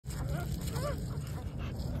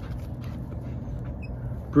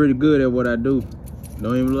Pretty good at what I do.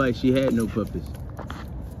 Don't even look like she had no puppies.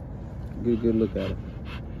 Good look at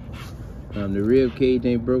her. The rib cage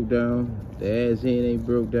ain't broke down. The ass end ain't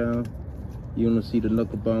broke down. You don't see the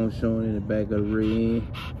knuckle bone showing in the back of the rear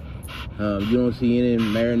end. You don't see any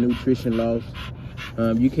malnutrition loss.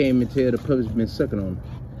 You can't even tell the puppy's been sucking on them.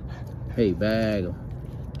 Hey, bag them.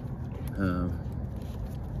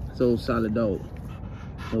 It's an old solid dog.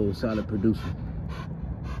 Old solid producer.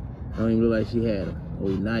 Don't even look like she had them.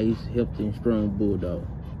 Old nice, healthy, and strong bulldog.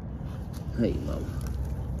 Hey, mama.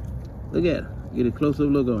 Look at her. Get a close-up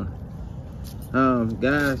look on her.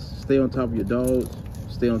 Guys, stay on top of your dogs.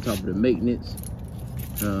 Stay on top of the maintenance.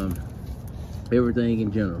 Everything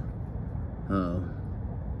in general.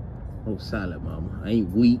 Oh, solid mama. I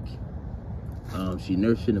ain't weak. She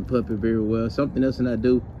nursing the puppy very well. Something else that I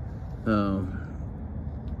do.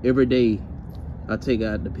 Every day, I take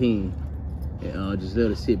her out the pen and just let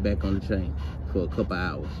her sit back on the chain for a couple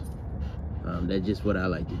hours. That's just what I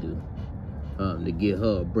like to do. To give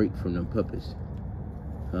her a break from them puppies.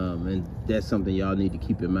 And that's something y'all need to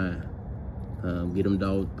keep in mind. Get them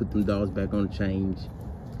dogs, put them dogs back on the chains,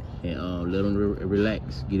 and let them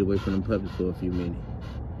relax, get away from them puppies for a few minutes.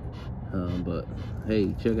 But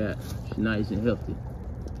hey, check out, she's nice and healthy.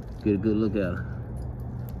 Get a good look at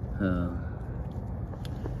her.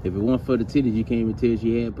 If it weren't for the titties, you can't even tell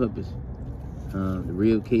she had puppies. The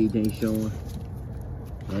rib cage ain't showing.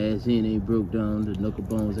 The ass end ain't broke down. The knuckle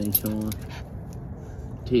bones ain't showing.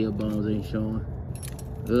 Tail bones ain't showing.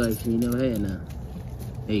 Look like she ain't never had none.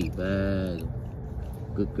 Hey, bag.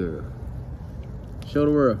 Good girl. Show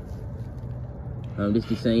the world. This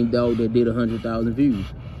the same dog that did 100,000 views.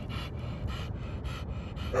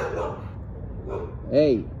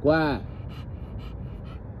 Hey, quiet.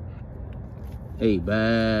 Hey,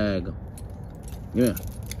 bag. Come here.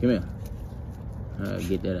 Come here. All right,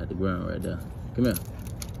 get that out the ground right there. Come here.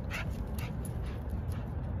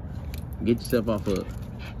 Get yourself off of it.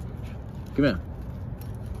 Come here.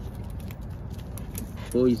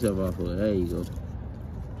 Pull yourself off of it. There you go. All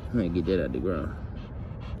right, get that out the ground.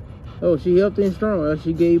 Oh, she healthy and strong.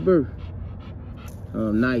 She gave birth.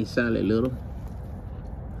 Nice, solid little.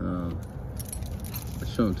 I'll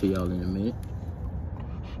show them to y'all in a minute.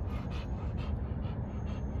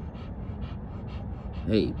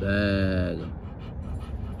 Hey, bag.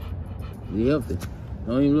 She healthy.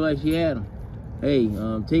 Don't even look like she had them. Hey,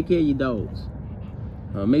 take care of your dogs.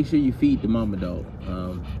 Make sure you feed the mama dog.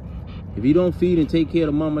 If you don't feed and take care of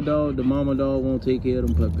the mama dog won't take care of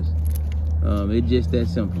them puppies. It's just that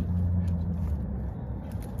simple.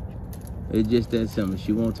 It's just that simple.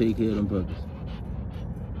 She won't take care of them puppies.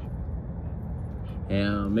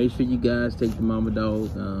 And make sure you guys take the mama dog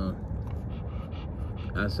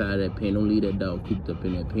outside that pen. Don't leave that dog cooped up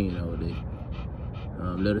in that pen all day.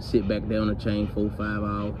 Let her sit back there on the chain 4-5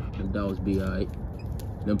 hours. Them dogs be alright.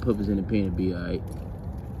 Them puppies in the pen will be alright.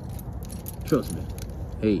 Trust me.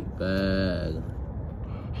 Hey, bag.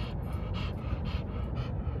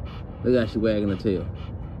 Look how she wagging her tail.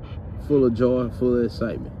 Full of joy, full of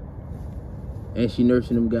excitement. And she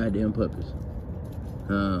nursing them goddamn puppies.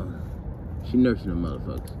 She nursing them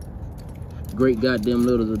motherfuckers. Great goddamn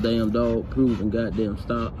littles of damn dog, proven goddamn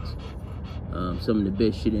stocks. Some of the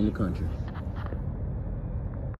best shit in the country.